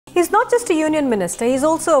He's not just a union minister, he's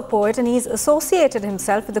also a poet, and he's associated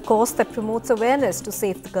himself with a cause that promotes awareness to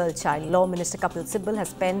save the girl child. Law Minister Kapil Sibal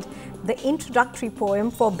has penned the introductory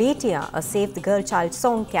poem for Betiya, a Save the Girl Child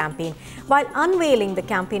song campaign. While unveiling the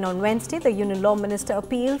campaign on Wednesday, the Union Law Minister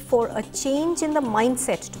appealed for a change in the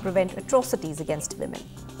mindset to prevent atrocities against women.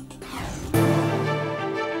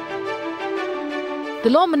 The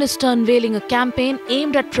Law Minister unveiling a campaign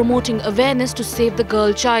aimed at promoting awareness to save the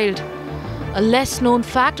girl child. A less known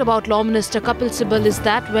fact about Law Minister Kapil Sibal is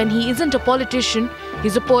that when he isn't a politician,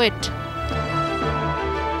 he's a poet.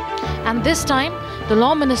 And this time, the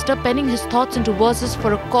Law Minister penning his thoughts into verses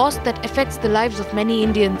for a cause that affects the lives of many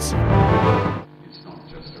Indians. It's not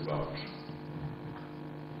just about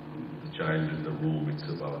the child in the womb, it's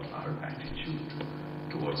about our attitude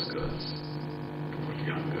towards girls, towards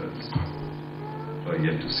young girls, who are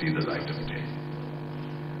yet to see the light of day.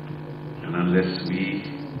 And unless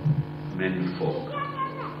we men folk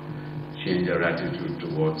change our attitude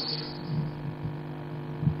towards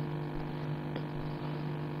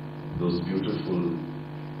those beautiful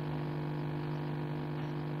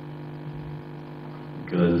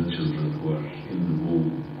girl children who are in the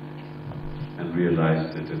womb and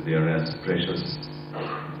realize that they are as precious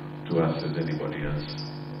to us as anybody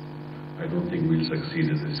else, I don't think we'll succeed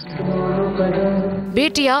in this campaign.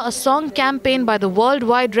 Betiya, a song campaign by the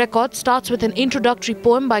worldwide record, starts with an introductory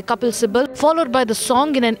poem by Kapil Sibal, followed by the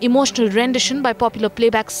song in an emotional rendition by popular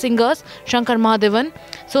playback singers Shankar Mahadevan,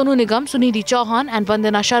 Sonu Nigam, Sunidhi Chauhan and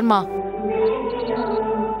Vandana Sharma.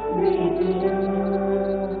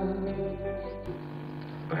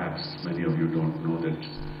 Perhaps many of you don't know that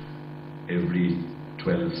every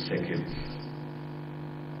 12 seconds,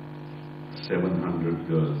 700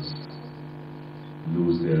 girls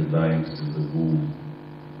lose their lives in the womb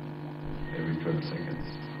every 12 seconds.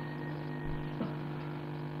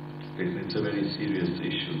 It's a very serious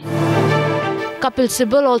issue. Kapil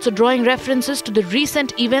Sibal also drawing references to the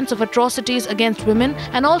recent events of atrocities against women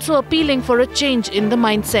and also appealing for a change in the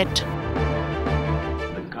mindset.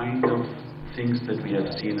 The kind of things that we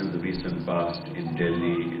have seen in the recent past in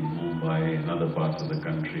Delhi, in Mumbai, and other parts of the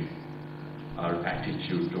country, our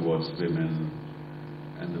attitude towards women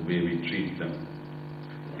and the way we treat them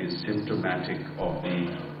is symptomatic of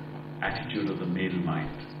the attitude of the male mind.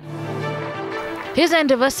 His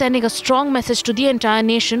endeavour sending a strong message to the entire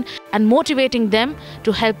nation and motivating them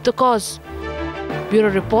to help the cause.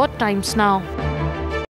 Bureau Report, Times Now.